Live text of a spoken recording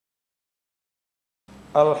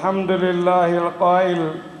الحمد لله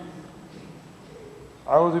القائل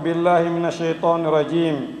أعوذ بالله من الشيطان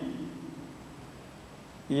الرجيم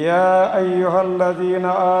يا أيها الذين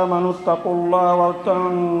آمنوا اتقوا الله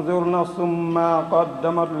ولتنظر نفس ما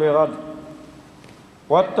قدمت لغد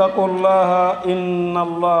واتقوا الله إن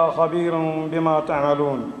الله خبير بما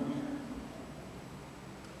تعملون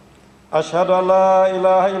أشهد أن لا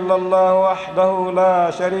إله إلا الله وحده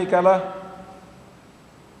لا شريك له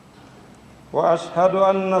وأشهد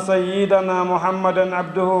أن سيدنا محمدًا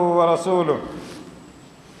عبده ورسوله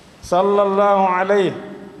صلى الله عليه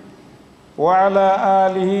وعلى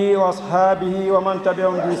آله وأصحابه ومن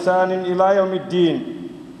تبعهم بإحسان إلى يوم الدين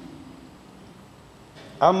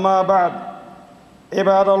أما بعد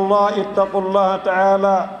عباد الله اتقوا الله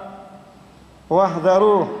تعالى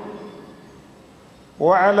واحذروه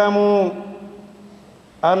واعلموا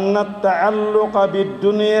أن التعلق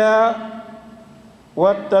بالدنيا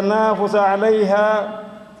والتنافس عليها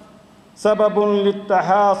سبب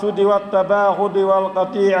للتحاسد والتباغض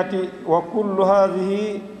والقطيعة وكل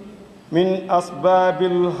هذه من أسباب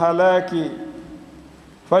الهلاك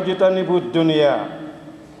فاجتنبوا الدنيا.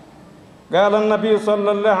 قال النبي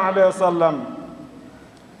صلى الله عليه وسلم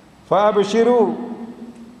فأبشروا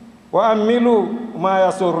وأملوا ما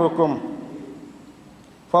يسركم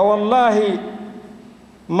فوالله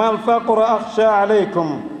ما الفقر أخشى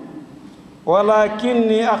عليكم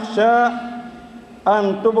ولكني أخشى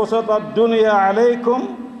أن تبسط الدنيا عليكم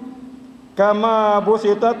كما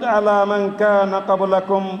بسطت على من كان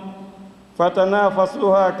قبلكم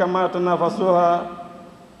فتنافسوها كما تنافسوها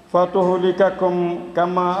فتهلككم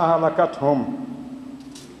كما أهلكتهم.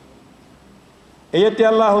 يتي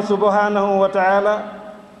الله سبحانه وتعالى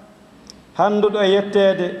هندد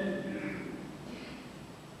يتيد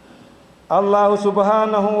الله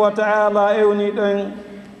سبحانه وتعالى اوني دن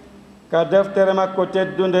ka deftere makko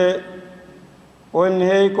teddunde woni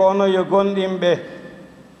hey ko ono yo gonɗinɓe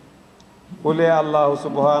ɓule allahu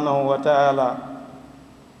subhanahu wa taala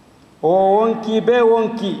o wonki be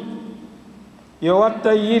wonki yo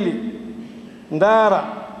watta yili ndaara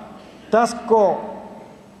tasko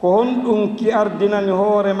ko honɗum ki ardinani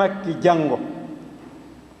hoore makki janngo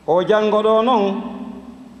o janngo ɗo noon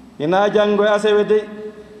ina janngo e asewe dey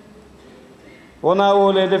wona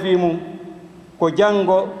wolede fi mum ko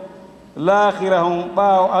janngo laakhira on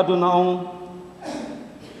ɓaawo aduna on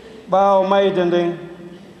ɓaawo mayde nden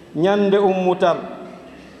ñande ummutal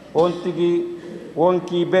on tigi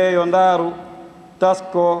wonki beeyo ndaaru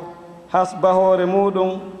tasko hasba hoore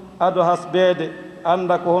muɗum ado hasbeede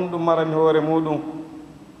annda ko honɗum marani hoore muɗum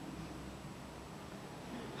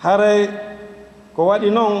haray ko waɗi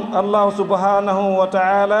noon allahu subhanahu wa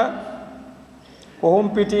taala ko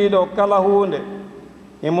humpitiiɗo kala huunde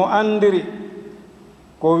emo anndiri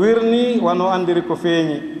ko wirni wano andiri ko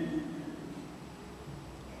feeñi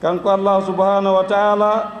kanko allah subhanahu wa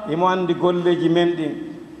taala imo andi golleji men ɗin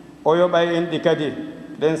o yoɓay en ɗi kadi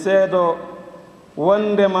ɗen seedo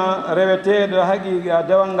wondema reweteɗo haqiqa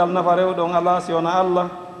dewal ngal nafa rewɗon ala si wona allah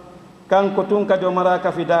kanko tun kadi o mara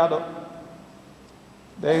kafidaɗo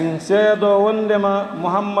ɗen seedo wondema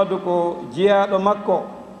muhammadu ko jiyaɗo makko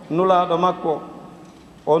nulaɗo makko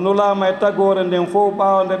o nulama e tagore nden fof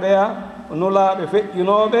ɓawde ɓeya nulaaɓe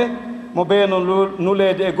feƴƴinooɓe mo ɓeeno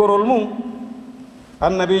nuleede e gorol mum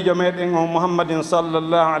annabiijo meeɗen o muhammadin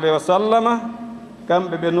sallllahu alayhi wa sallama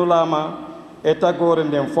kamɓe ɓe nulaama e tagoore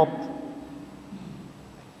nden fof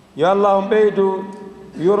yo allah on ɓeydu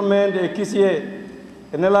yurmeende e kisiye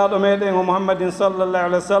e nelaaɗo meeɗen o muhammadin sallllahu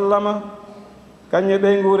alayhi wa sallama kañƴe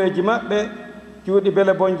ɓeyguureeji maɓɓe cuuɗi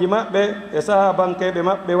bele bonji maɓɓe e sahabankeeɓe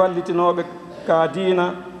maɓɓe wallitinooɓe ka diina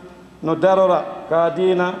no darora ka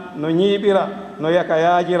diina no ñiiɓira no yaka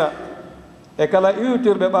yaajira e kala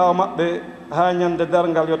iwtirɓe ɓaawa maɓɓe haa ñande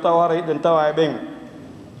darngal yo taw hara hiɗen tawa e ɓen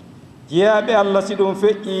jeyaaɓe allah si ɗum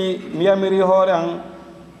feƴƴi mi yamiri hoore an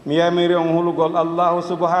mi yamiri on hulugol allahu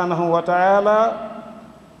subhanahu wa taala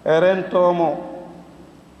e rentoomo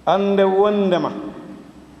annde wondema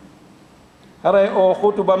haray o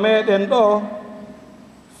hutuba meeɗen ɗo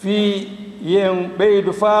fii yen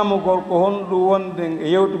ɓeydu faamugol ko honɗum wonɗen e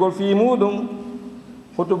yewtugol fii muɗum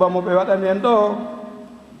hutuba mo ɓe waɗani en ɗo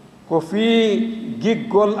ko fii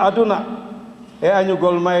giggol aduna e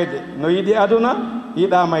añugol mayde no yiɗi aduna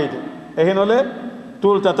yiɗa mayde e heno le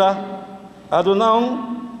tultata aduna on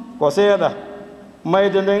ko seeɗa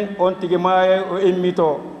mayde nden on tigi maaye o immito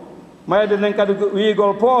mayde nden kadi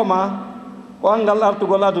wiigol pooma ko angal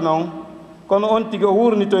artugol aduna on kono on tigi o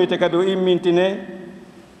wurnitoyte kadi o immintine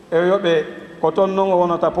e yoɓe ko toon noon o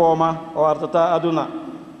wonata pooma o artata aduna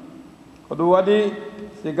ko ɗum waɗi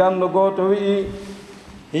si ganndo gooto wi'i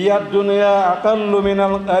hiya dunya aqallu min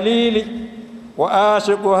alqalili wa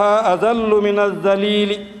ashiquha adallu min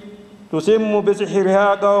aldalili tusimmu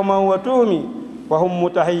bisihriha qawman wa tuumi wa hum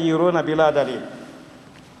mutahayyiruna bila dalil.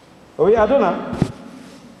 O wi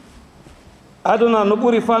aduna no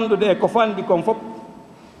ɓuri fanɗude e ko fanɗi kon fof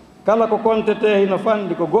kala ko kontete hino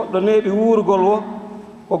fanɗi ko goɗɗo neeɓi wuurgol wo,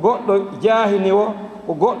 ko goɗɗo jaahini wo,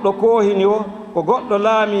 ko goɗɗo koohini wo, ko goɗɗo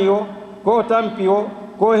laami wo, ko tampi wo,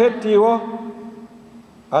 ko hetti wo.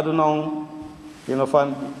 Aduna on hino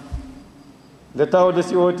fanɗi nde tawde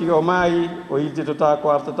si o tigi o maayi o yidditota ko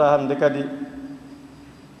artata hannde kadi.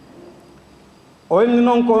 O inni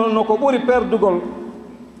noon kono ko ɓuri perdugol,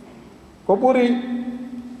 ko ɓuri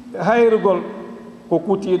hayrugol ko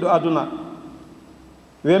kutiiɗo aduna,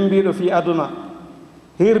 wembiiɗo fii aduna,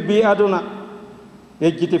 hirbii aduna,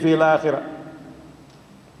 yejjiti fii l'aakhira.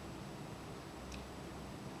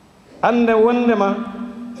 Annde wondema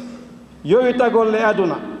yowitagol e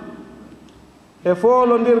aduna e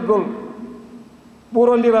foolondirgol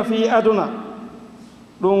ɓurondira fii aduna,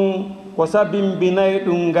 ɗum ko sabimbinayi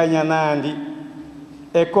ɗum gañanaandi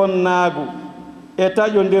e konnaagu e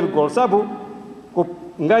taƴondirgol. Sabu ko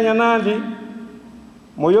gañanaandi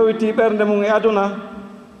mo yowitii ɓernde mum e aduna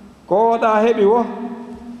ko oɗa heɓi wo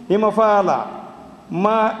himo faala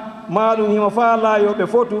ma ɗum himo faala yo ɓe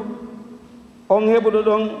fotu, on heɓuɗo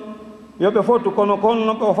ɗon yo ɓe fotu, kono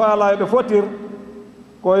konno ɓe faala yo ɓe fotir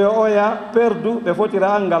ko yo oya perdu ɓe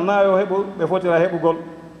fotira angal, na yo heɓu ɓe fotira heɓugol.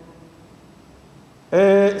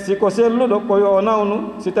 E si ko selluɗo ko yo o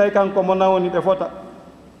nawnu, si tawi kanko mo nawni ɓe fota.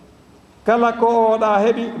 Kala ko oɗa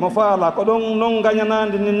heɓi mo faala ko ɗon noon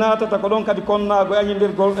gañanaandi ni naatata, ko ɗon kadi konnaago e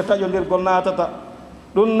añodirgol e taƴodirgol naatata.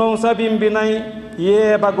 ɗum noon sabimbinayi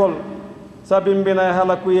yeebagol, sabimbinayi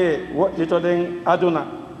halakuye, woƴƴitoɗen aduna,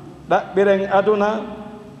 ɗaɓɓiren aduna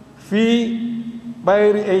fii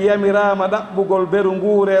ɓayri e yamirama ɗaɓɓugol beru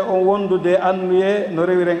nguure on wondude annuye no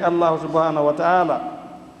rewiren allahu subhanahu wa ta'ala.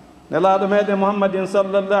 Nelaaɗo meɗen muhammadin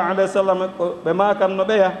sallallahu alayhi wa sallam ɓe makanno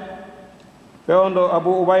ɓeya fewndo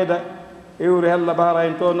abou ubayda iwri hella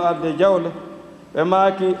bahrain to no arde jawle, ɓe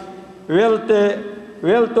maaki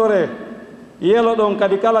weltore yelo ɗon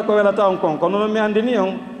kadi kala ko welata on kon. Kono noon mi andini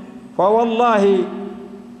on fa wallahi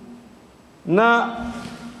na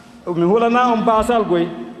mi hulana on basal goy,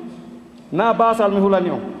 na basal mi hulani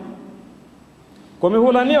on, ko mi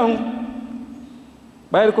hulani on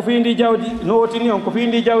ɓayri ko findi jawdi nowotini on, ko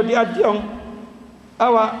findi jawdi addi on,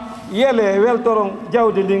 awa yele weltoron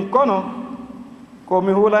jawdi ndin. Kono ko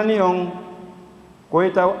mi hulani on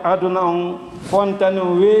koyta aduna on fontani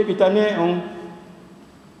on, weeɓitane on,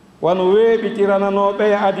 wano weeɓitirananoɓe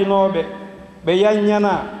e adinoɓe, ɓe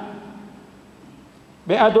yaññana,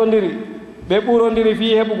 ɓe adondiri, ɓe ɓurondiri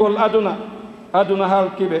fi heɓugol aduna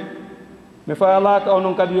halkiɓe. mi faalaka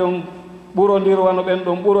onon kadi yon ɓurondir wano ɓen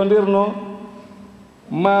ɗon ɓurondirno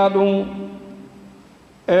ma ɗum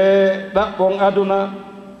e ɗaɓɓon aduna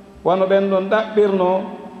wano ɓen ɗon ɗaɓɓirno,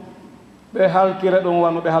 ɓe halkira ɗum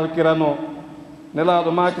wano ɓe halkirano.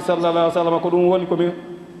 Nelaaɗo maaki sallallahu alaihi wa sallam ko ɗum woni komi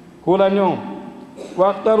hulani on: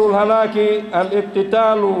 waqtarul halaki al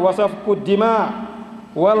iqtitalu wa safku dima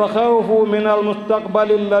wal khawfu min al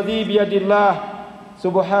mustaqbali alladhi bi yadillah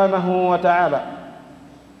subhanahu wa ta'ala.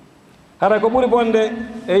 hara ko ɓuri bonde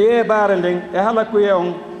e yeebaare nden e halakuye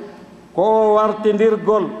on ko o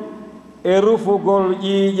wartindirgol e rufugol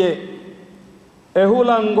ƴiiƴe e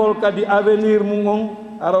hulangol kadi avenir mum on.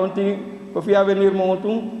 hara on tigi ko fi avenir mum on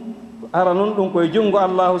tun hara noon ɗum koye junngo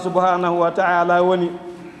allahu subhanahu wa ta'ala woni.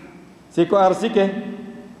 siko arsike,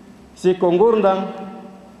 siko ngurdan,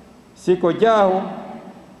 siko jaahu,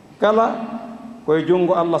 kala koye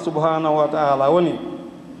junngo allah subhanahu wa ta'ala woni.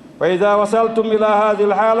 fa ida wasaltum ila hadihi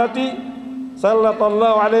lhalati sallata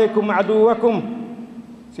allahu alaykum aduwakum.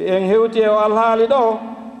 si en hewti e o alhaali ɗo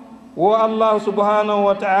wo allahu subhanahu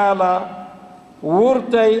wa ta'ala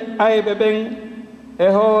wurtay ayɓe ɓen e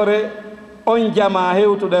hoore on jama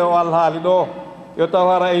hewtude o alhaali ɗo. yo taw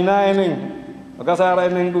hara ina enen o gasara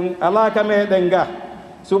enen ɗum alaka meɗen ga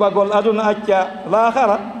suɓagol aduna acca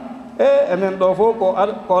laahara e enen ɗo fof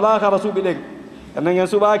ko laahara suɓi ɗen, enen en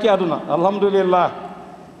suɓaki aduna. alhamdulillah,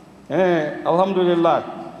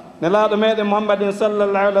 alhamdulillah. nelaaɗo meɗen muhammadin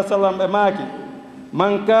sallallahu alih wa sallam ɓe maaki: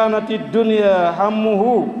 man kanati dunya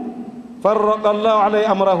hammuhu farraqa allahu alayhi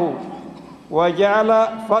amrahu wa jaala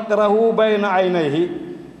faqrahu bayna aynayhi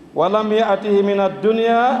wa lam ya'tihi min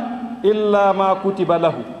ad-dunya illa ma kutiba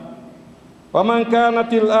lahu. wa man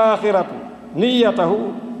kanati al-akhiratu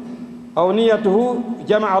niyatuhu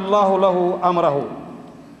jama'a allahu lahu amrahu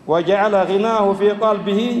wa jaala ghinahu fi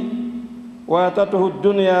qalbihi wa atatuhu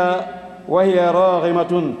ad-dunya wa hiya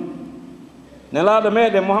raghimatun. nelaaɗo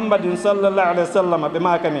meɗen muhammadin sallallahu alaihi wa sallam ɓe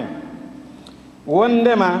maakamen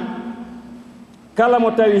wondema kala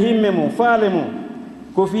mo tawi himme mum faale mum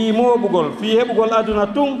ko fii mooɓugol fii heɓugol aduna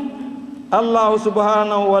tun allahu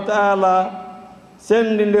subhanahu wa taala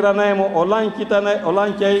sendindiranaymo o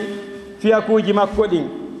lancay fiyakuuji makko ɗin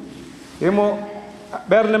imo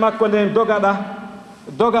ɓernde makko nden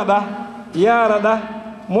dogaɗa yaaraɗa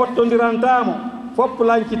mottondirantamo fopp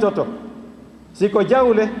lancitoto siko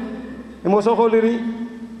jawle imo soholiri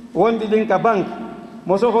wonɗi ɗin ka banque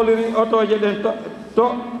mo soholiri otoje ɗen to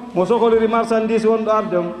mo soholiri marchandise wonɗo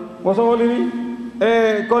arde on mo soholiri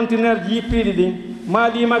e conteneur ji yippiɗi ɗin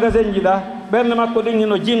maaɗi magasin ji ɗa ɓernde makko ɗin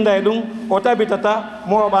hino jinda e ɗum o tabitata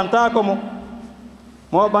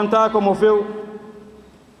moɓantako mo few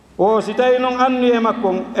o si tawi noon annu e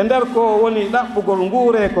makkon e nder ko woni ɗaɓɓugol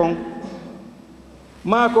nguure kon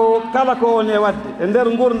ma ko kala ko woni e wadde e nder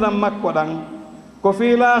ngurdam makko ɗan ko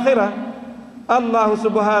fii lahira allahu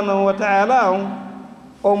subhanahu wa taala on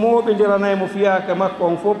o mooɓindiranaymo fiyaka makko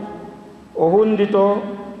on fof o hundito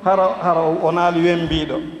hara o naali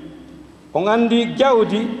wembiɗo on andi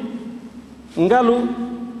jawdi ngalu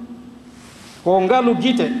ko ngalu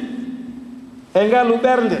gite e ngalu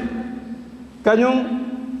ɓernde kañum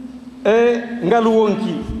e ngalu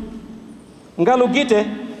wonki ngalu gite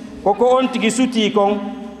koko on tigi suti kon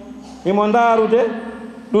imo ndaarude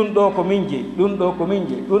ɗum ɗo ko min jeyi ɗum ɗo ko min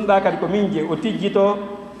jeyi ɗum ɗa kadi ko min jeyi o tijjito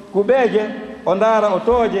kuɓeeje o ndaara o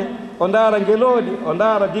tooje o ndaara ngelooɗi o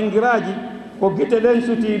ndaara dingiraaji ko gite ɗen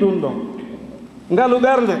suti ɗum ɗon ngalu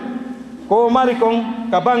ɓernde ko mari kon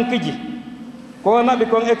ka banque ji ko naɓi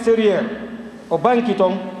kon extérieur o banki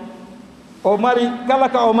ton o mari kala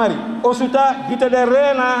ka o mari o suta gite ɗen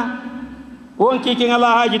reena wonki ki ngala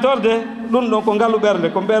haaji torde ɗum ɗon ko ngalu ɓernde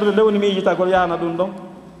ko ɓernde lewni miijitagol yaana ɗum ɗon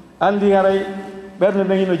andi haray ɓernde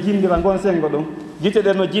nden hino jindira ngon sengo ɗum gite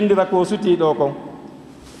ɗen no jindira ko suti ɗo kon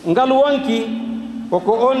ngalu wonki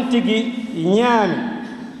koko on tigi ñaami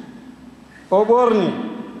o ɓorni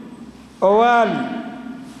o waali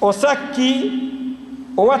o sakki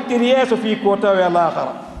o wattiri yeeso fii ko tawi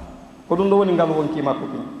alahara ko ɗum ɗo woni ngalu wonki makko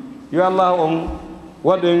ɗum yo allah on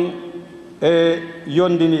waɗen e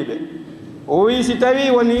yondiniɓe o wi si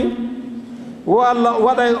tawi woni wo allah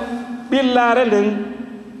waɗa ɓillare nden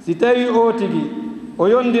si tawi o tigi o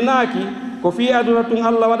yondinaaki ko fii aduna tun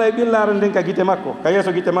allah waɗa e ɓillare nden ka gite makko ka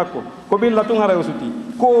yeeso gite makko ko ɓilla tun hara o suti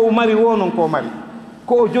ko o mari wo noon ko mari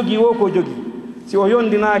ko o jogii wo ko jogii si o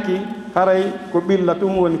yondinaaki haray ko ɓilla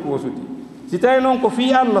tun woni ko o suti si tawi noon ko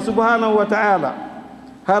fii allah subhanahu wa taala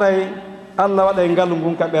haray allah waɗa e ngalu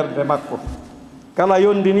ngun ka ɓernde makko kala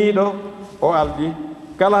yondiniiɗo o alɗi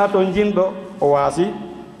kala haton jinɗo o waasi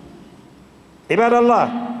ibadallah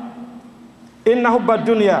inna hubba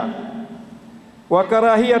dunya wa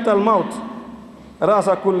karahiyata almaut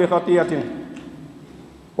rasa kulli khatiyatin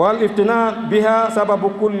wal iftina biha sababu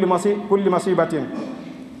kulli masibatin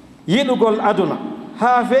yiɗugol aduna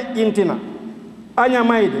haa feƴƴintina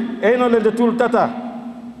añamayde eyno lende tultata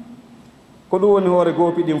ko ɗum woni hoore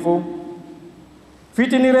goopi ɗin fof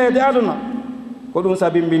fitinireede aduna ko ɗum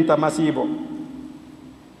sabimbinta masibo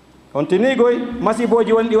on tinigoy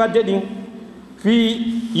masiboji wonɗi wadde ɗin fii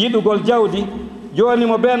yiɗugol jawdi jooni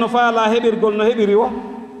mo ɓe no faala heɓirgol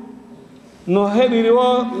no heɓiri wo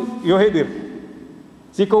yo heɓir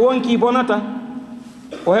siko wonki bonata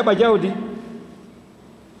o heɓa jawdi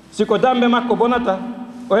siko dambe makko bonata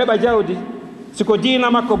o heɓa jawdi siko diina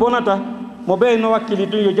makko bonata mo ɓe no wakkili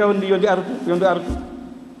ɗum yo jawdi yo ndu artu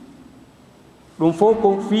ɗum fof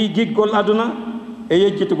ko fii giggol aduna e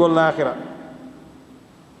yejjitugol lahira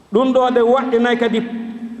ɗum ɗo ɗe waɗɗinay kadi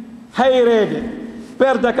hayreede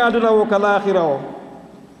perde ka aduna o ka lahira o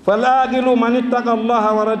fal aqilu man ittaqa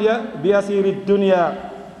allaha wa radiya bi yasiri dunya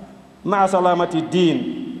maa salamati din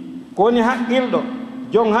ko woni haqqilɗo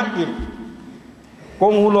jon haqqil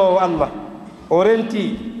kon hulowo allah o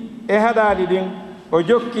renti e haɗaɗi ɗin o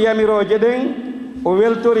jokki yamirooje ɗen o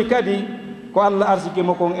weltori kadi ko allah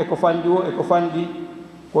arsikimo kon eko fanɗi o eko fanɗi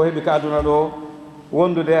ko heɓi ka aduna ɗo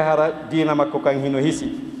wondude hara diina makko kan hino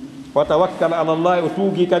hisi wa tawakkal ala llahi o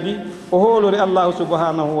tuugi kadi o hoolori allahu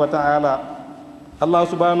subhanahu wa taala allahu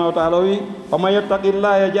subhanahu wa taala o wi wa man yattaqi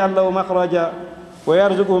llaha yaj'al lahu makhraja wa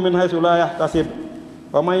yarzuquhu min haythu la yahtasib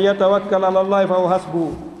wa man yatawakkal ala llahi fa huwa hasbuhu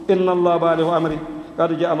inna allaha balighu amri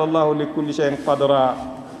qad ja'ala allahu li kulli shay'in qadra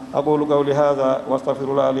aqulu qawli hadha wa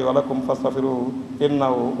astaghfirullaha li wa lakum fastaghfiruhu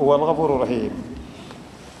innahu huwal ghafurur rahim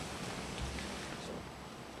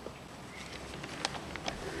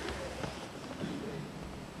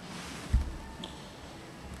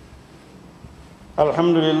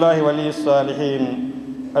الحمد لله ولي الصالحين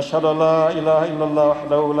أشهد أن لا إله إلا الله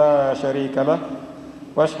وحده لا شريك له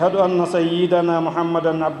وأشهد أن سيدنا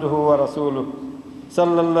محمدا عبده ورسوله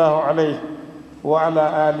صلى الله عليه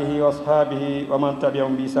وعلى آله وأصحابه ومن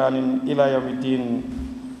تبعهم بإحسان إلى يوم الدين.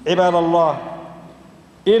 عباد الله،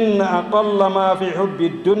 إن أقل ما في حب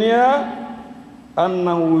الدنيا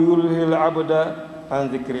أنه يلهي العبد عن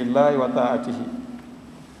ذكر الله وطاعته.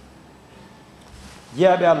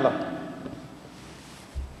 jaaɓe Allah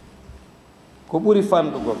ko ɓuri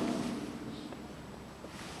fanɗugol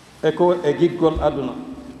ko e giggol aduna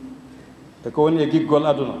ko woni e giggol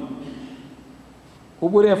aduna, ko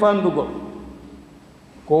ɓuri e fanɗugol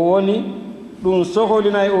ko woni ɗum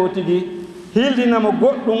soholina e o tigi hildinamo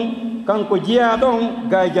goɗɗum kanko jiya ɗon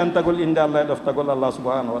ga e jantagol inde Allah e ɗoftagol Allah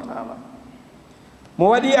subhanahu wa taala. mo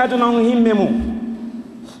waɗi aduna on himme mum,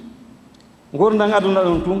 gurdam aduna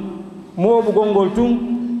ɗon tun, mooɓugol ngol tun,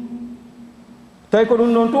 tawi ko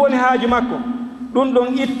ɗum ɗon tun woni haaju makko, ɗum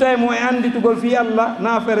ɗon itta mo e annditugol fi Allah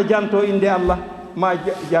na fere janto inde Allah ma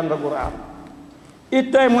janga Qur'an,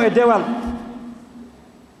 itta mo e dewal,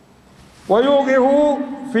 wa yuqihu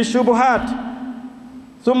fi shubuhat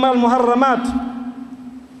summa al muharramat,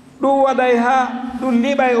 ɗum waɗay ha ɗum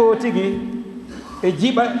liɓay o tigi e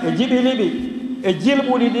jiɓi liɓi e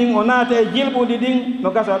jilɓuɗi ɗin, o naata e jilɓuɗi ɗin, no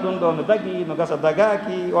gasa ɗum ɗo no dagi, no gasa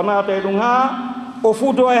dagaki, o naata e ɗum ha o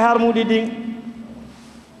fudo e harmuɗi ɗin,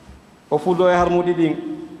 o fudo e harmuɗi ɗin.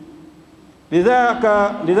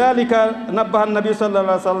 lidhalika nabbaha annabi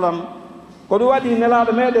sallallah alih w sallam, ko ɗum waɗi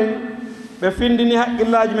nelaɗo meɗen ɓe findini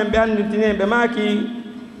haqqillaji men, ɓe annditini ɓe maaki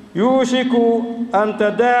yushiku an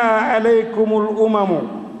tadaa alaykum l umamu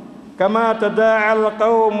kama tadaa al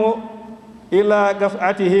qawmu ila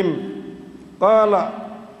gaf'atihim. qala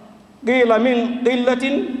qila min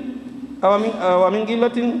qillatin awa min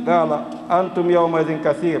qillatin qala antum yawmaidin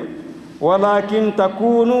kathir walakin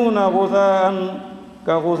takununa ghuzaan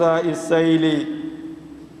ka ghuzai sayli.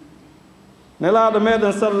 nelaɗo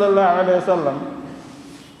meɗen sallallahu alayhi wa sallam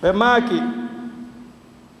ɓe maaki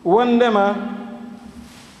wondema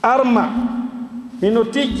arma hino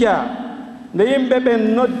tijja nde yimɓe ɓen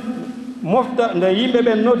mofta, nde yimɓe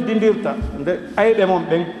ɓen noddidirta, nde ayɓe mon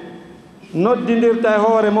ɓen noddidirta e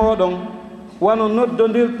hoore moɗon wano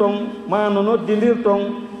noddodirton ma no noddidirton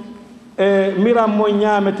e miram mon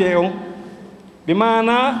ñaamete on, ɗi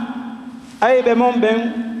mana ayɓe mon ɓen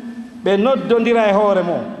ɓe noddodira e hoore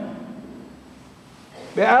mon,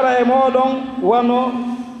 ɓe ara e moɗon wano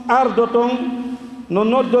ardoton no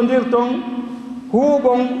noddodirton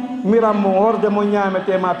huuɓon miram mon, horde mon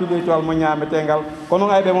ñaamete ma piɗoytowal mo ñaametengal, kono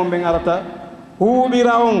ayɓe mon ɓen arata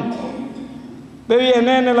huuɓira on. ɓe wiye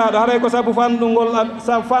ne nelaɗo haray ko sabu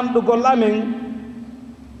fanɗugol amen,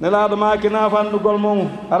 nelaɗo makina fanɗugol mon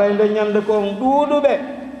haray nde ñande ko on ɗuuɗuɓe,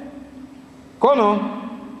 kono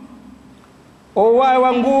o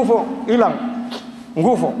wawa nguufo ilan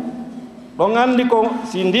nguufo ɗon andi ko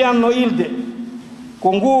si ndiyan no ilde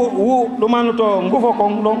ko ɗumanto nguufo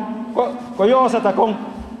kon ɗon ko yoosata kon,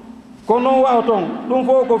 ko noon wawa toon ɗum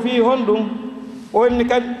fof ko fi honɗum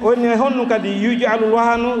onni honɗum kadi yujalul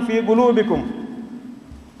wahanu fi qulubikum,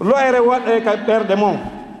 lo'ere waɗe ka ɓerɗe mon,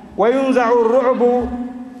 wa yunzau ru'bu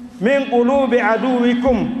min qulubi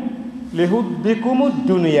aduwikum li hubbikum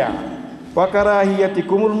dunya wa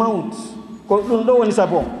karahiyatikum lmaut. ko ɗum ɗo woni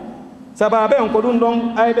sababe on, ko ɗum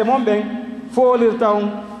ɗon ayɓe mon ɓen foolirta on,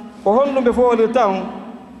 ko honɗum ɓe foolirta on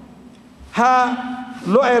ha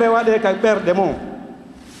lo'ere waɗe ka ɓerɗe mon,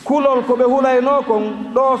 kulol ko ɓe hulayno kon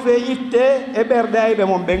ɗo fe itte e ɓerɗe ayɓe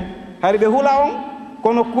mon ɓen, hari ɓe hula on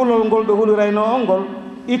kono kulol ngol ɓe hulirayno on ngol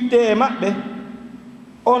itte e maɓɓe,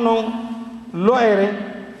 onon lo'ere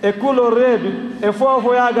e kulol reedu e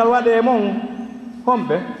fofoyagal waɗe e mon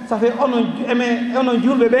homɓe safe onon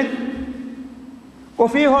julɓe ɓen. ko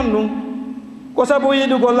fi honɗum ko sabu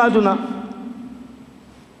yiɗugol aduna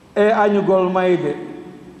e añugol mayde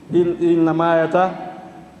inna mayata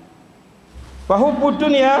fa hubbu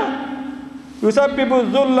dunya yusabbibu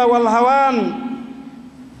zulla wal hawan.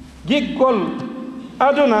 giggol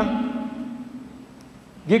aduna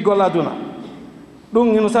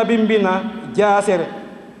ɗum ino sabimbina jaasere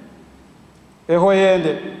e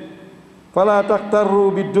hoyende. fala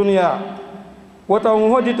taktarru bidunya, wota on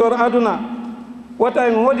hoditor aduna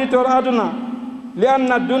li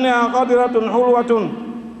anna dunya qadiratun hulwatun.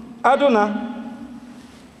 aduna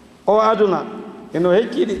ino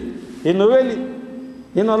hecciɗi, ino weli,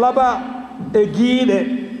 ino laba e giiɗe,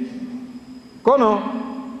 kono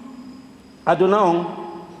aduna on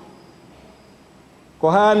ko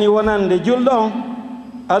haani wonande julɗo on.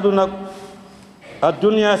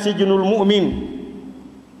 addunya sijnul mu'min,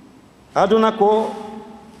 aduna ko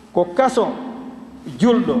kaso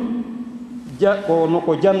julɗo,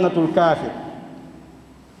 ko jannatul kafir.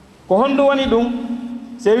 ko honɗum woni ɗum?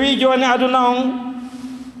 se wi joni aduna on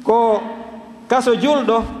ko kaso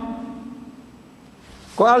julɗo,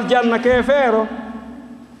 ko aljanna keefeero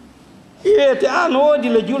wiyete no woodi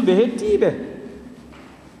le julɓe hettiiɓe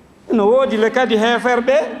no woodi le kadi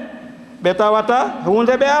heeferɓe ɓe tawata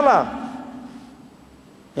hunde ɓe alaa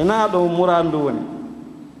ina ɗo murandu woni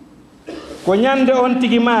ko ñande on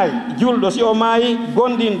tigi maayi julɗo si o maayi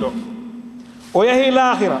gonɗinɗo o yahii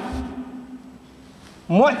laahira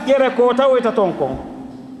moƴƴere ko tawoyta ton kon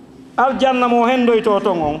aljanna mo henndoyto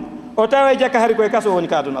ton on o tawa jakka hari koye kaso woni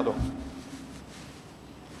ka aduna ɗo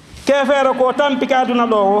keefeero ko tampi ka aduna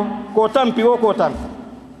ɗo o ko tampi o ko tampi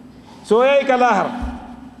so yehi ka laahara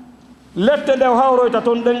lette ɗe hawroyta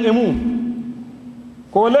ton ɗen e mum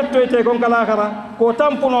ko lettoyte kon ka laahara ko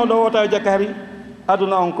tampunoɗo o tawa jakka hari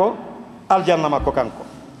aduna on ko aljanna makko kanko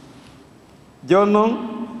jooni noon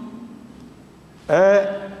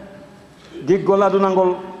giggol aduna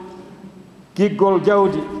ngol giggol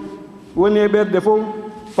jawdi woni e ɓerɗe fof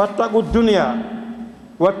fattagu duniya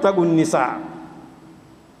wattagu nisa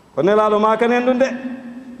ko nelaaɗo ma kanen ɗum de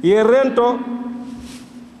ye rento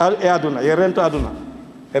e aduna ye rento aduna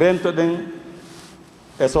rento ɗen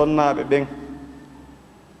e sonnaaɓe ɓen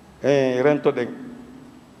rento ɗen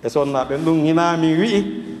e sonnaaɓe ɗum hinaami wi'i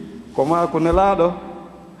ko ma ko nelaaɗo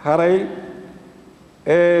haray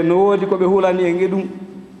no woodi ko ɓe hulani en e ɗum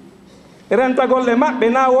rentagol e maɓɓe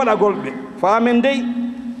na woɗagol ɓe faamen dey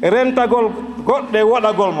rentagol goɗɗe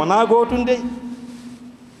woɗagol mo na gootum dey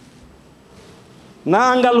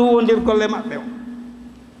na ngal huwondirgol e maɓɓe o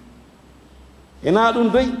ina ɗum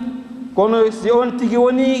doyi kono si on tigi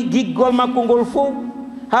woni giggol makko ngol fof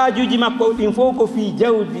haajuji makko ɗin fof ko fii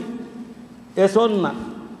jawdi e sonna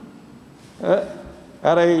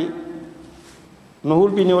aray no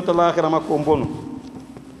hulɓini wota lahira makko bonu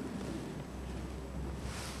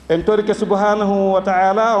en torike subhanahu wa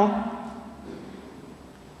ta'ala on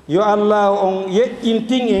yo allah on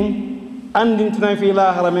yeƴƴintin en andintinan fi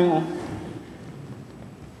lahara men on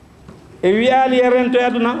e wiyaali e rento e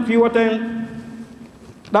aduna fi wota en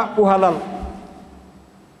ɗaɓɓu halal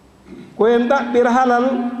ko en ɗaɓɓir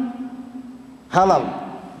halal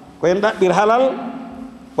ko en ɗaɓɓir halal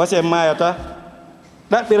wasi en mayata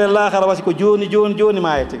ɗaɓɓire lahara wasi ko joni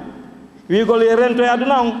mayete wigol e rento e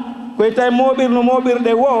aduna on koye tawi moɓirno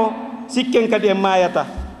moɓirɗe wo sikken kadi en mayata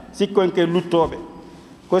sikko en ke luttoɓe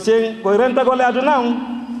ko sen koye rentagol e aduna on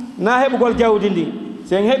na heɓugol jawdi ndi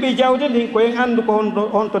sen heeɓi jawdi ndi koyen andu ko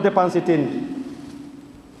honto dépense tendi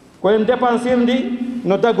koyen dépensir ndi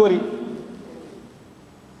no dagori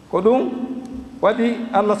ko ɗum waɗi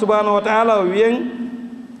allah subhanahu wa taala o wiyen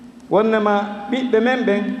wonnema ɓiɓɓe men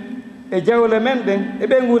ɓen e jawle men ɓen e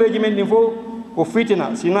ɓen guureji men ɗin fof ko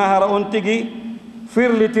fitina sina hara on tigi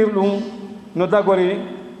firlitir ɗum no dagori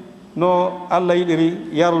no allah yiɗiri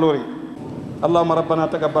yarlori allahumma rabbana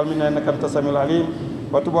taqabbal minna innaka anta samiul alim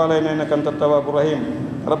wa tub alayna innaka anta tawwabur rahim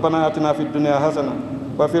rabbana atina fid dunya hasana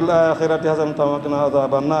wa fil akhirati hasanatan wa qina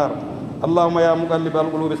adhaban nar allahumma ya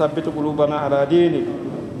muqallibal qulubi thabbit qulubana ala dinik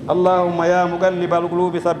allahumma ya muqallibal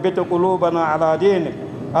qulubi thabbit qulubana ala dinik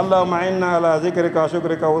allahumma inna ala dhikrika wa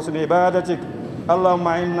shukrika wa husni ibadatik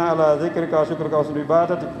allahumma inna ala dhikrika wa shukrika wa husni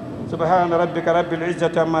ibadatik subhana rabbika rabbil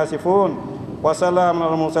izzati amma yasifun wa salamun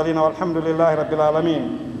alal mursalin walhamdulillahi rabbil alamin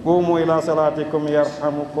قوموا إلى صلاتكم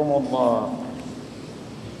يرحمكم الله